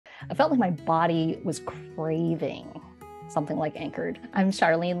I felt like my body was craving something like anchored. I'm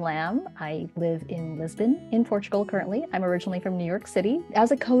Charlene Lamb. I live in Lisbon, in Portugal currently. I'm originally from New York City.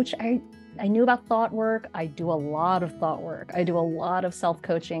 As a coach, I knew about thought work. I do a lot of thought work. I do a lot of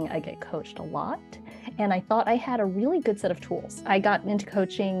self-coaching. I get coached a lot. And I thought I had a really good set of tools. I got into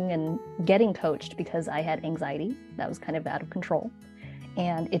coaching and getting coached because I had anxiety that was kind of out of control.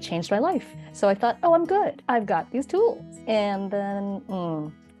 And it changed my life. So I thought, oh, I'm good. I've got these tools. And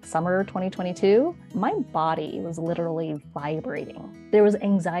then summer 2022, my body was literally vibrating. There was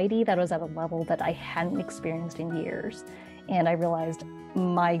anxiety that was at a level that I hadn't experienced in years. And I realized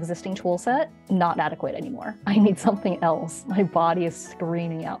my existing tool set, not adequate anymore. I need something else. My body is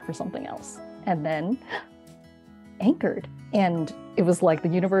screaming out for something else. And then anchored. And it was like the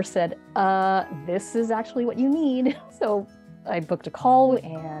universe said, this is actually what you need. So I booked a call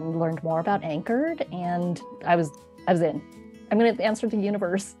and learned more about anchored, and I was in. I'm going to answer the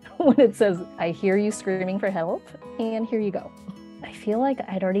universe when it says, I hear you screaming for help, and here you go. I feel like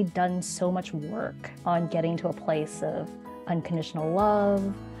I'd already done so much work on getting to a place of unconditional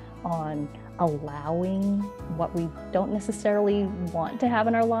love, on allowing what we don't necessarily want to have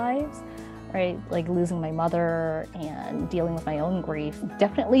in our lives, right? Like losing my mother and dealing with my own grief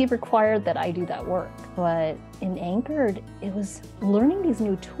definitely required that I do that work. But in Anchored, it was learning these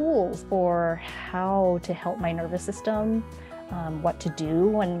new tools for how to help my nervous system, what to do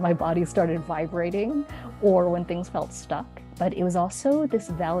when my body started vibrating or when things felt stuck. But it was also this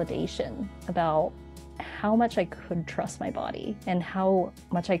validation about how much I could trust my body and how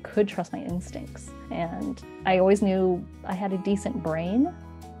much I could trust my instincts. And I always knew I had a decent brain,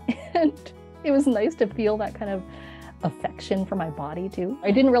 and it was nice to feel that kind of affection for my body too. I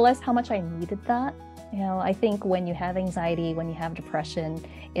didn't realize how much I needed that. You know, I think when you have anxiety, when you have depression,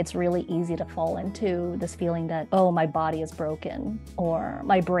 it's really easy to fall into this feeling that, oh, my body is broken or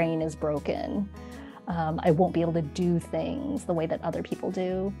my brain is broken. I won't be able to do things the way that other people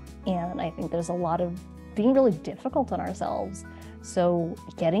do. And I think there's a lot of being really difficult on ourselves. So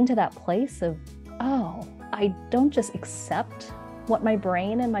getting to that place of, oh, I don't just accept what my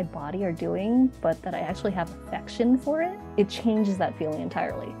brain and my body are doing, but that I actually have affection for it, it changes that feeling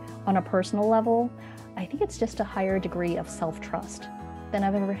entirely. On a personal level, I think it's just a higher degree of self-trust than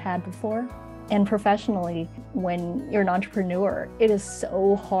I've ever had before. And professionally, when you're an entrepreneur, it is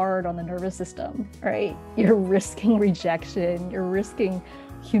so hard on the nervous system, right? You're risking rejection, you're risking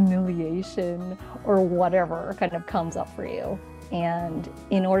humiliation, or whatever kind of comes up for you. And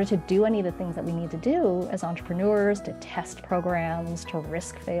in order to do any of the things that we need to do as entrepreneurs, to test programs, to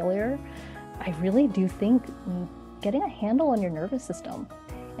risk failure, I really do think getting a handle on your nervous system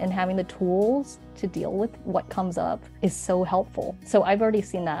and having the tools to deal with what comes up is so helpful. So I've already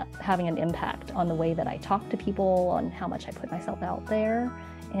seen that having an impact on the way that I talk to people, on how much I put myself out there,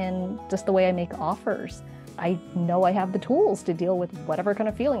 and just the way I make offers. I know I have the tools to deal with whatever kind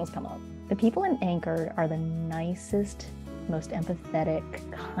of feelings come up. The people in Anchor are the nicest, most empathetic,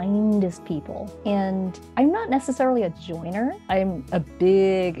 kindest people. And I'm not necessarily a joiner. I'm a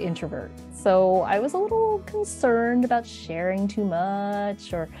big introvert. So I was a little concerned about sharing too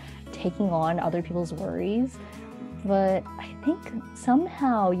much or taking on other people's worries. But I think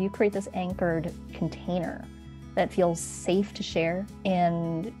somehow you create this anchored container that feels safe to share.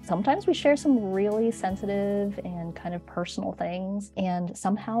 And sometimes we share some really sensitive and kind of personal things, and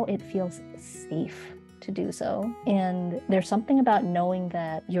somehow it feels safe to do so. And there's something about knowing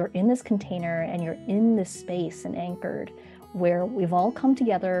that you're in this container and you're in this space and anchored where we've all come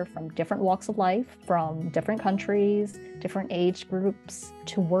together from different walks of life, from different countries, different age groups,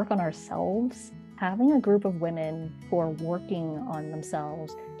 to work on ourselves. Having a group of women who are working on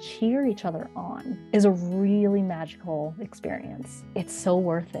themselves, cheer each other on, is a really magical experience. It's so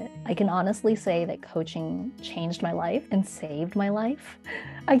worth it. I can honestly say that coaching changed my life and saved my life.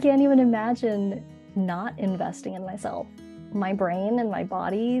 I can't even imagine not investing in myself. My brain and my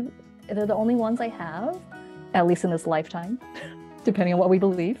body, they're the only ones I have, at least in this lifetime, depending on what we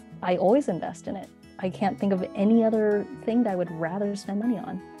believe. I always invest in it. I can't think of any other thing that I would rather spend money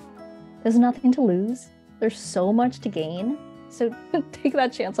on. There's nothing to lose. There's so much to gain. So take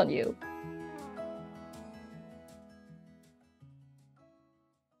that chance on you.